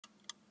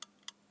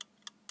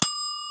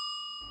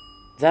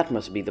That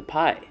must be the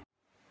pie.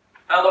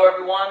 Hello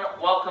everyone,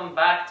 welcome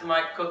back to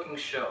my cooking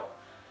show.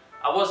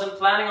 I wasn't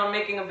planning on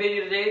making a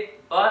video today,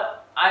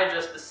 but I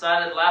just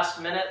decided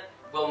last minute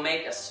we'll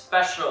make a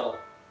special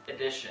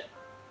edition.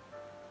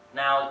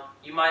 Now,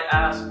 you might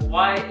ask,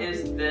 why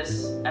is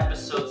this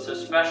episode so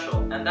special?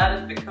 And that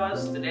is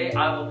because today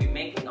I will be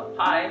making a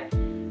pie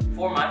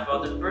for my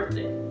father's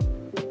birthday.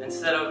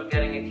 Instead of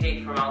getting a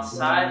cake from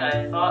outside,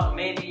 I thought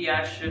maybe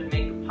I should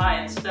make a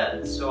pie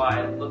instead. So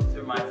I looked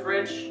through my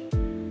fridge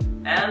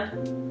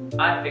and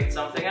I picked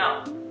something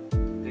out.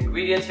 The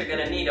ingredients you're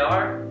gonna need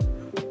are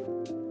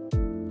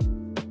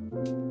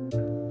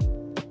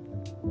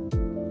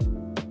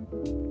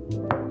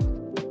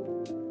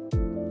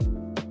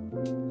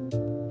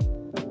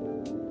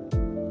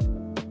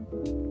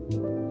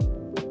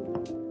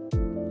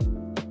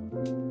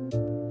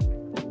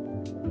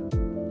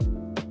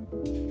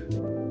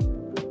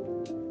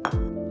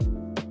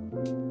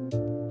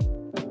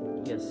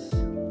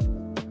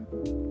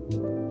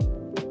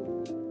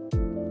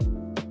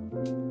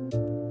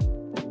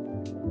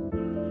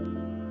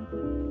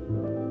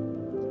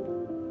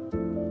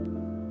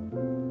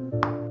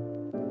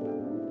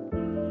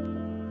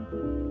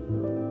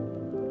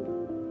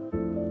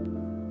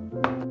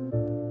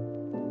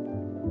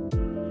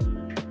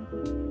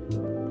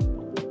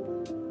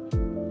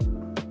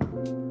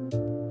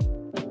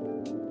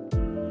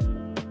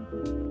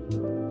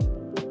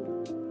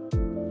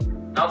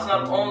Now it's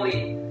not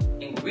only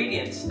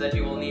ingredients that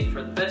you will need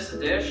for this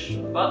dish,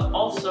 but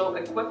also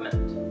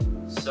equipment.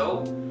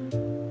 So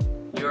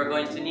you are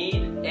going to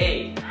need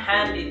a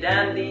handy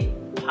dandy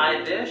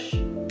pie dish.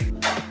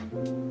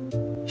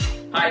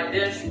 Pie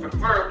dish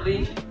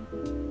preferably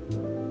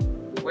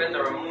with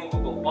a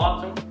removable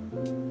bottom.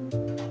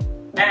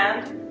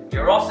 And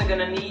you're also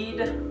gonna need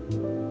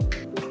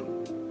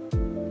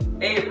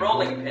a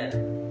rolling pin.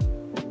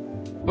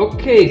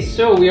 Okay,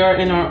 so we are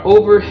in our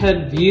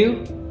overhead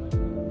view.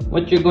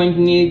 What you're going to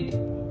need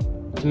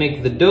to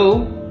make the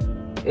dough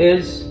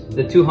is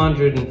the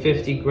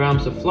 250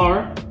 grams of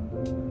flour,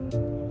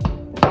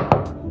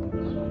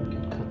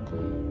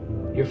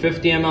 your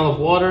 50 ml of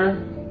water,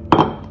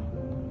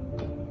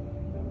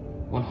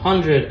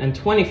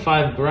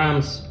 125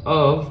 grams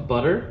of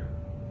butter,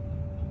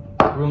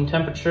 room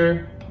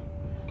temperature,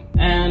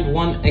 and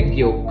 1 egg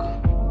yolk.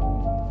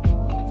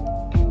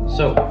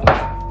 So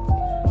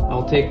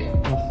I'll take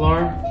my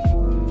flour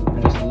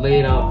and just lay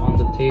it out on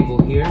the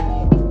table here.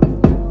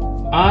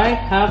 I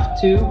have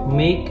to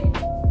make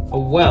a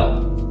well,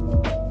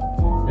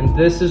 and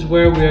this is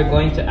where we are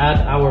going to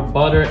add our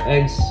butter,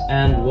 eggs,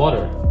 and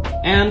water.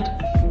 And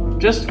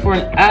just for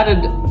an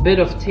added bit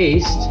of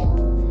taste,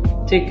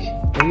 take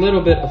a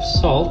little bit of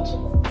salt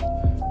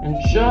and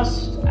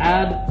just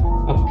add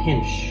a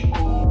pinch.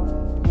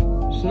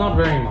 It's not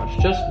very much,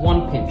 just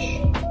 1 pinch.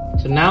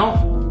 So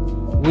now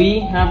we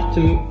have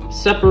to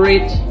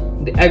separate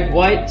the egg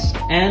whites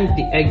and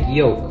the egg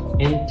yolk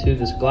into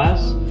this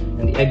glass,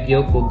 and the egg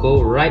yolk will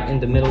go right in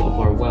the middle of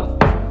our well.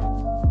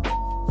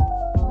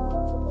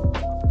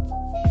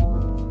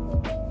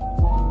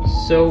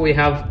 So we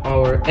have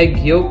our egg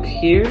yolk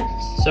here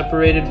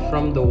separated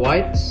from the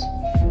whites,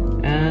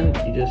 and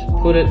you just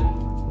put it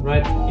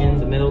right in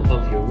the middle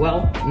of your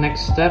well.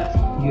 Next step,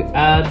 you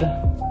add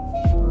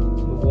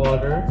the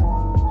water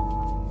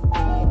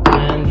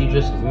and you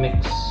just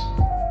mix.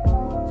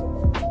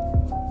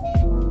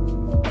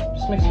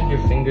 Just mix with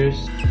your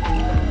fingers.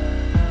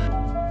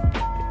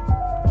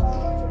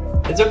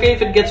 It's okay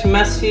if it gets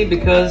messy,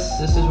 because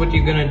this is what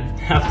you're gonna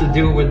have to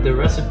do with the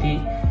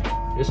recipe.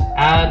 Just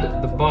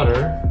add the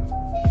butter.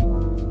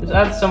 Just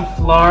add some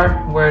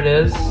flour where it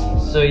is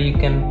so you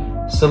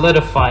can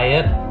solidify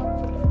it.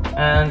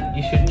 And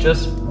you should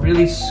just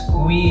really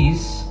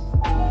squeeze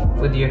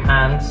with your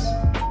hands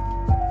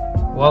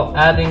while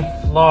adding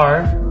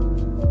flour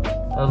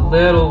a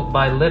little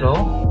by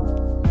little.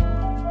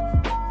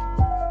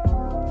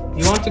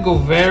 You want to go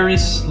very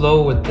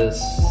slow with this.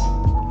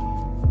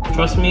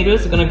 Trust me, it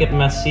is gonna get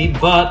messy,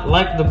 but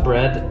like the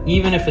bread,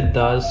 even if it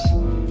does,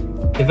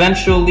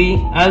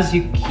 eventually, as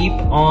you keep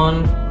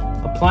on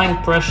applying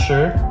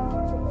pressure,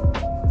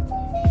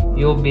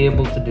 you'll be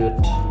able to do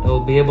it. It'll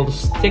be able to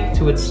stick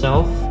to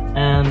itself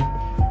and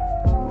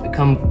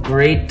become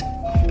great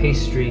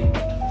pastry.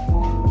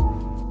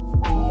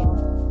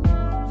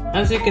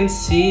 As you can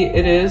see,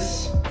 it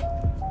is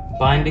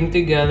binding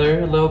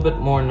together a little bit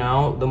more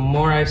now. The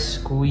more I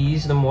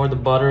squeeze, the more the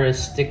butter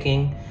is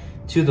sticking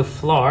to the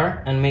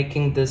flour and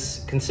making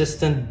this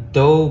consistent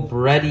dough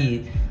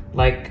bready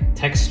like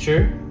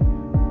texture.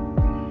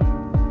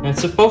 And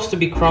it's supposed to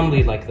be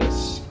crumbly like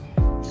this,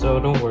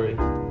 so don't worry.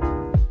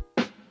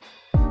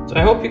 So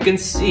I hope you can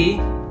see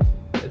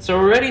it's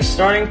already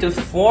starting to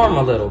form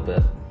a little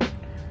bit.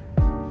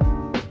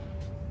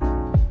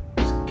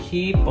 Just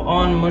keep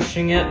on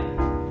mushing it.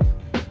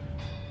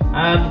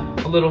 Add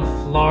a little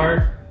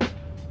flour.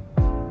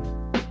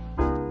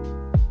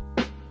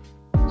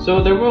 So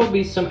there will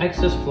be some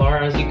excess flour.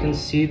 As you can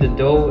see, the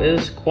dough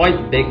is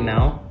quite big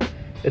now.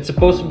 It's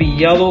supposed to be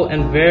yellow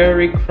and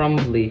very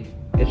crumbly.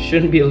 It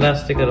shouldn't be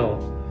elastic at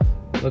all.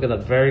 Look at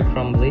that, very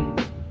crumbly.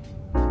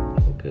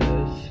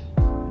 Focus.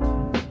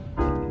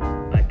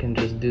 I can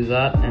just do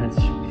that and it's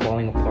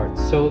falling apart.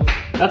 So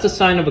that's a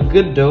sign of a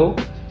good dough.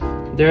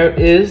 There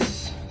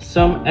is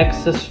some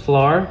excess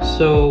flour,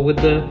 so with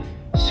the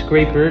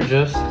scraper,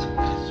 just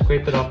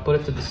scrape it off, put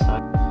it to the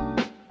side.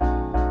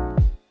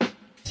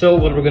 So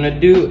what we're gonna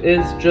do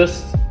is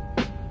just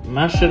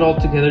mash it all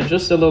together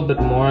just a little bit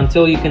more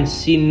until you can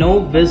see no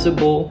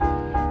visible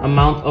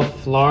amount of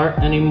flour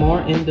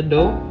anymore in the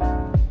dough.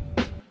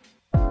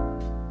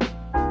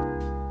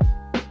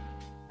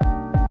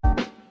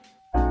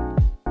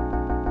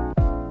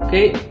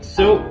 Okay,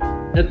 so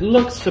it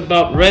looks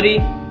about ready.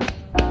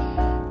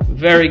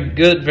 Very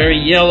good, very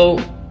yellow,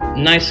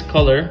 nice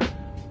color.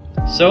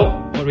 So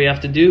what we have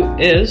to do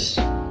is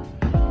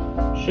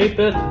shape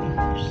it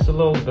just a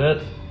little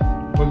bit.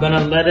 We're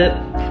gonna let it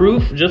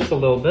proof just a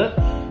little bit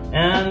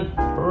and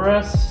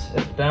press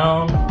it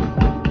down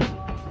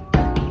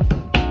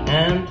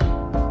and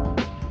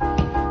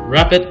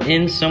wrap it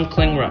in some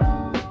cling wrap.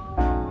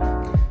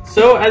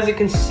 So as you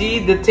can see,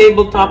 the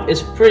tabletop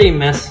is pretty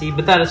messy,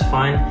 but that is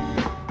fine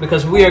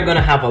because we are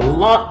gonna have a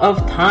lot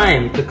of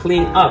time to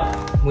clean up.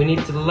 We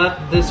need to let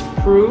this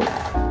proof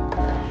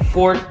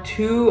for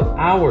 2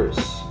 hours.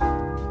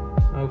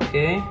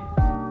 Okay.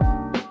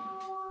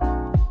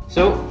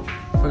 So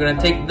we're gonna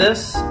take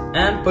this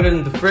and put it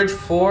in the fridge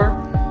for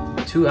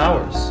 2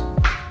 hours.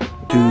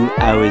 2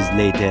 hours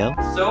later.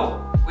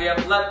 So we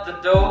have let the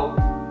dough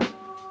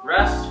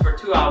rest for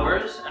 2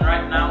 hours, and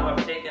right now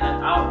I've taken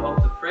it out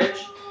of the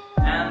fridge,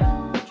 and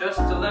just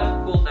to let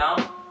it cool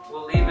down,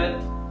 we'll leave it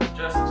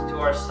just to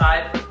our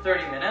side for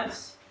 30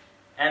 minutes.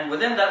 And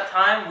within that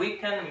time, we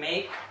can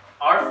make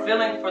our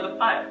filling for the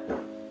pie.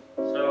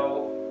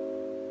 So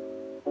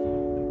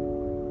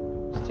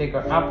let's take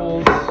our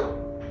apples,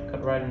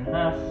 cut right in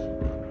half.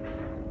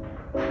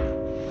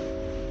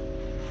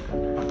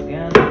 Half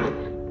again.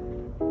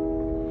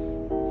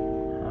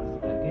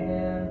 Half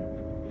again.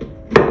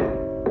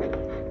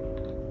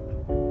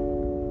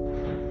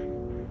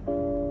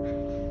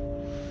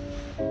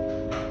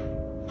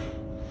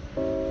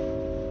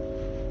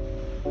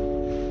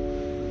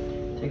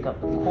 Take out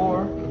the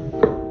core.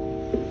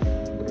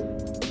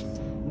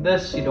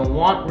 This you don't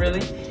want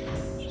really.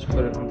 Just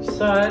put it on the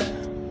side.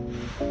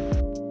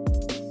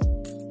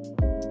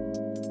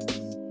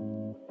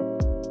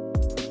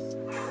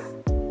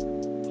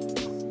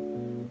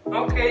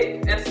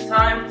 okay, it's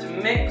time to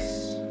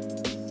mix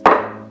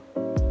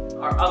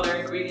our other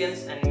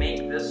ingredients and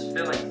make this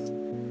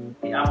filling.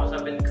 The apples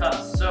have been cut,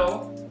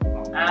 so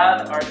we'll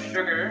add our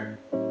sugar.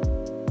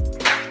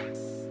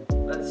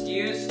 Let's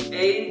use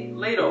a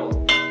ladle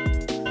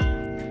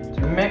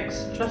To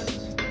mix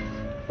just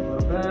a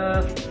little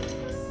bit,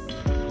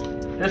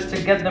 just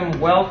to get them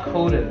well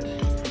coated.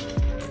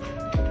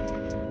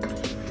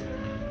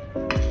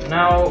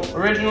 Now,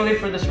 originally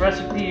for this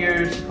recipe,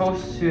 you're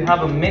supposed to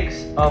have a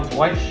mix of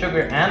white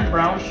sugar and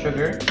brown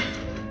sugar,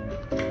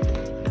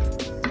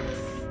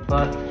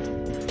 but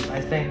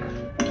I think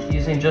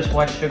using just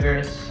white sugar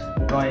is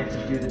going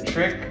to do the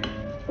trick.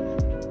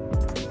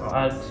 I'll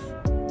add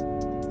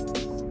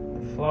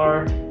the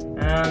flour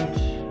and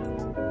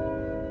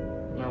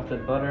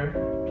melted butter.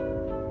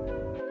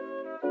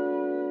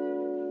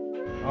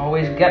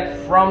 Always get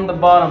from the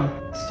bottom.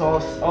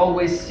 Sauce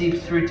always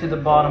seeps through to the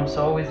bottom,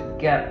 so always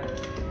get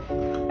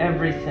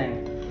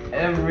everything,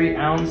 every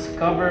ounce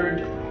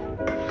covered,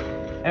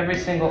 every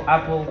single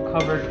apple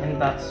covered in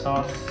that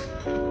sauce.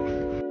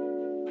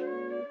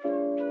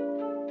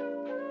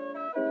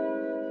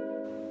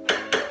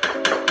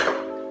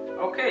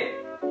 Okay,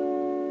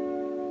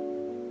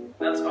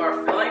 that's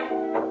our filling.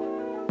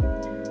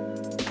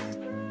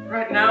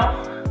 Right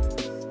now,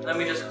 let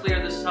me just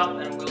clear this up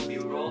and we'll be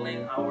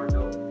rolling our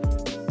dough.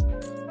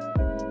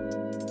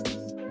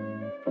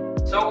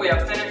 So we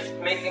have finished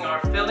making our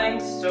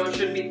fillings, so it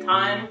should be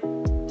time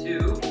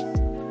to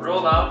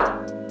roll out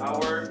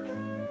our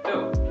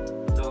dough.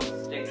 So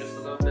take just a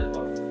little bit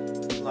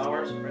of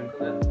flour,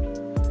 sprinkle it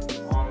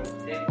on the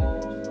table,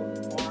 just a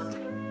little more.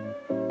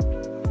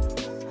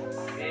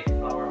 Okay,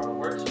 flour our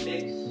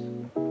workspace.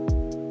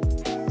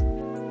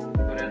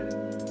 Put it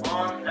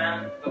on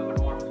and a little bit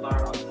more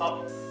flour on top.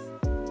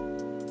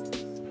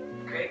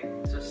 Okay,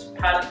 just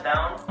pat it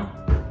down.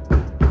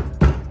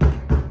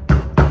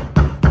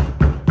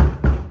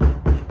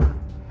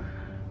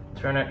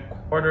 Turn it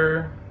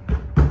quarter,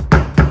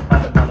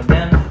 pat it down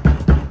again.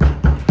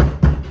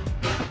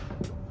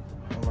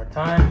 One more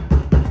time.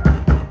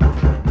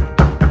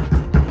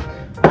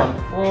 One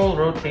full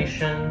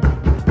rotation,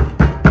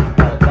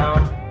 pat it down,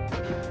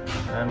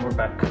 and we're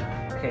back.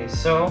 Okay,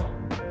 so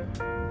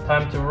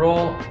time to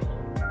roll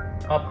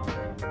up,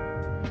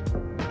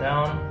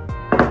 down.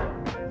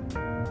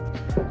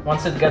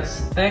 Once it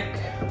gets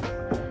thick,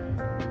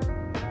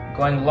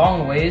 going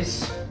long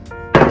ways,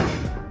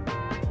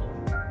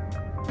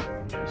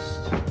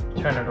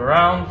 turn it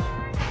around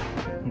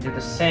and do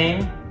the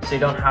same, so you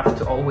don't have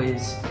to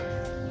always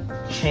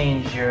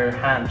change your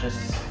hand, just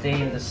stay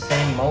in the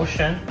same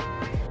motion.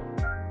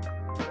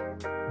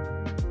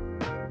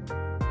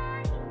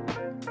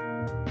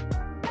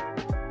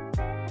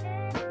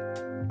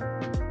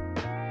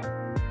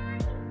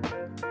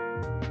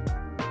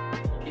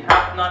 you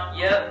have not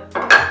yet,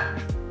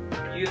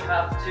 you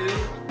have to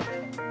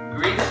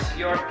grease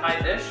your pie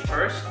dish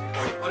first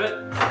before you put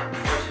it,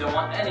 because you don't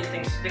want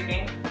anything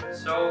sticking.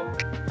 So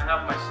I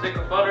have my stick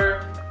of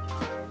butter,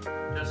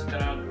 just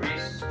gonna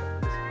grease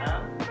this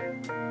pan.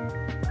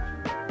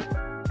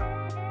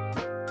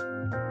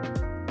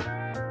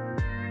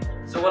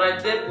 So what I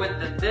did with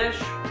the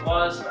dish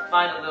was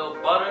applied a little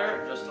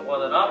butter just to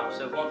oil it up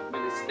so it won't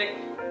really stick,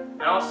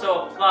 and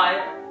also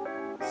applied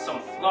some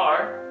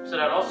flour so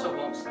that also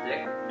won't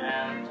stick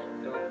and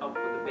it will help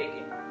with the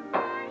baking.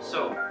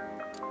 So,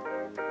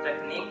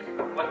 technique,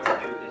 what to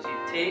do is you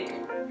take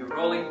your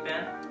rolling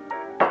pin,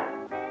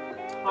 the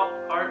top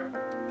part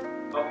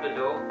of the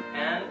dough,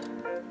 and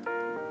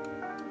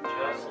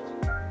just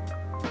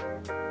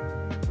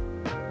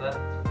let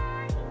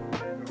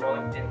the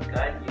rolling pin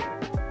guide you.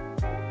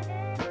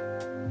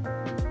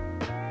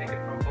 Take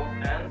it from both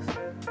ends,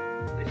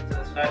 place it to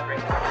the side, bring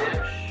the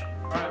dish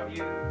in front of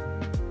you,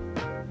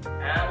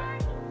 and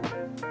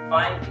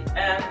find the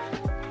end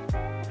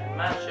and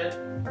match it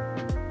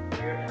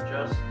here and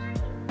just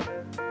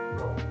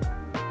roll.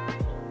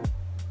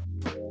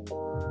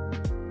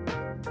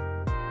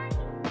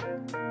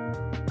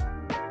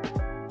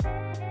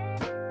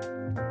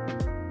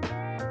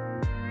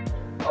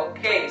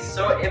 Okay,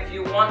 so if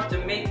you want to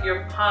make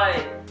your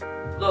pie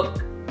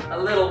look a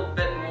little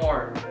bit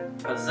more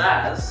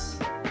pizzazz,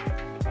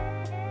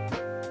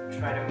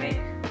 try to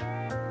make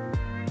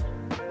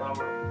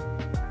flour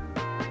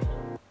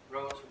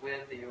rows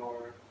with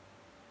your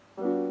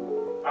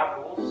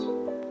apples.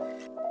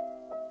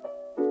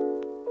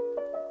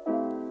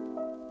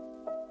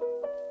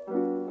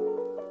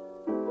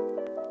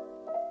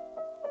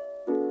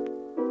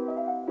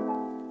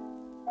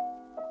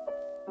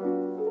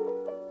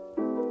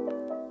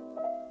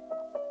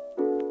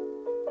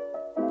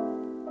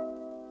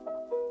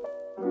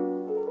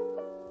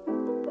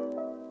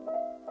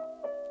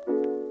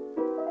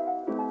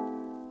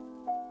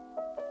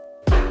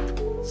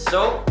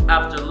 So,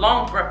 after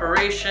long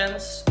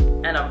preparations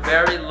and a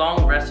very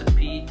long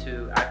recipe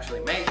to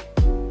actually make,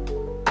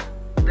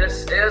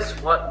 this is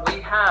what we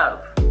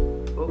have.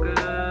 Focus.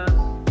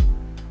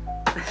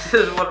 This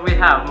is what we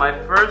have. My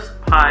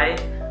first pie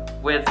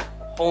with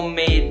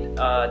homemade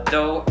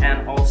dough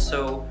and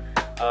also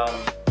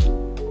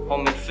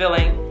homemade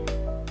filling.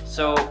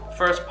 So,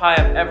 first pie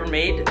I've ever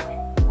made.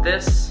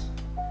 This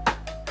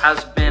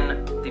has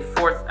been the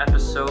 4th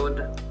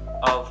episode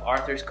of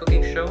Arthur's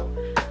cooking show.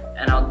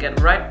 And I'll get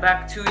right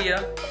back to you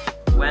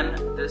when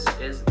this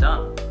is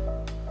done.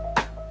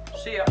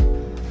 See ya.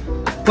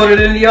 Put it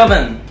in the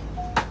oven.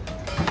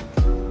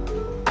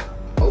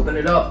 Open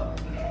it up.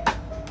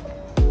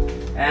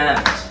 And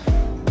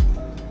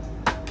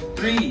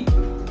 3,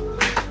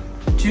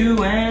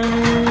 2,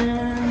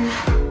 and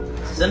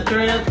center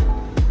it.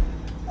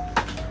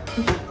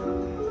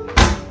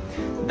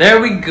 There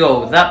we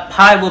go. That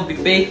pie will be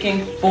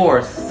baking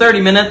for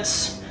 30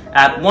 minutes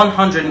at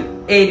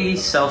 180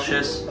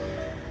 Celsius.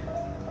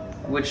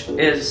 Which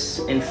is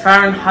in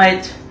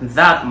Fahrenheit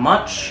that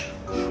much.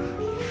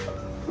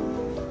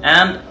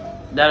 And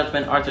that has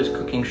been Arthur's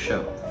cooking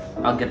show.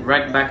 I'll get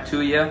right back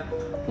to you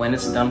when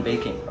it's done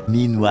baking.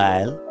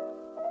 Meanwhile,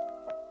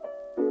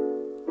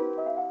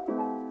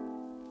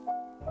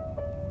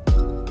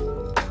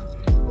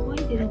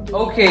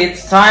 okay,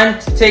 it's time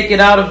to take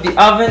it out of the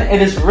oven.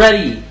 It is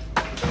ready.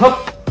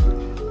 Hup.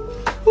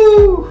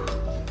 Woo.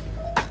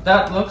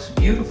 That looks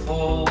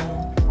beautiful.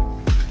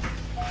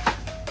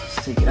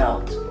 Let's take it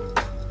out.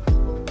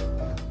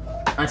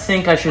 I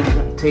think I should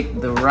take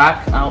the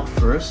rack out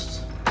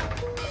first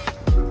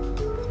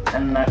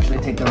and actually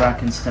take the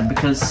rack instead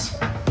because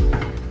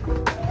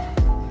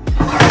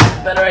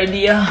better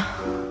idea.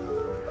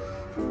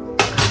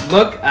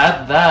 Look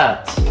at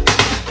that.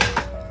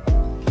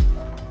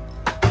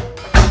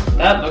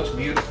 That looks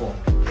beautiful.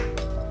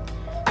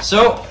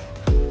 So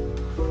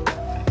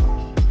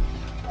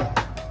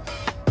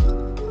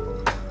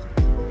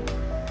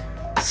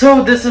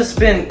this has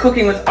been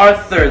Cooking with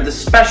Arthur, the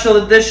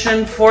special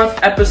edition 4th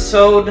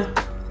episode.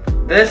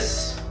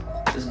 This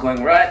is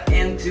going right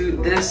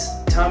into this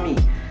tummy.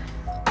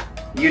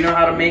 You know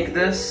how to make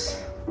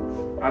this?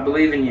 I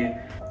believe in you.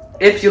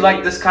 If you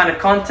like this kind of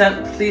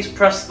content, please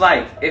press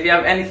like. If you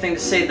have anything to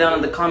say down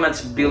in the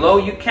comments below,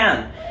 you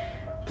can.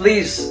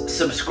 Please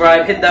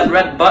subscribe, hit that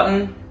red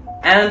button,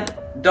 and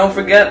don't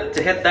forget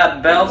to hit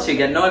that bell so you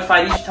get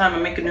notified each time I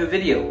make a new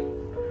video.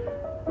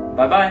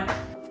 Bye bye.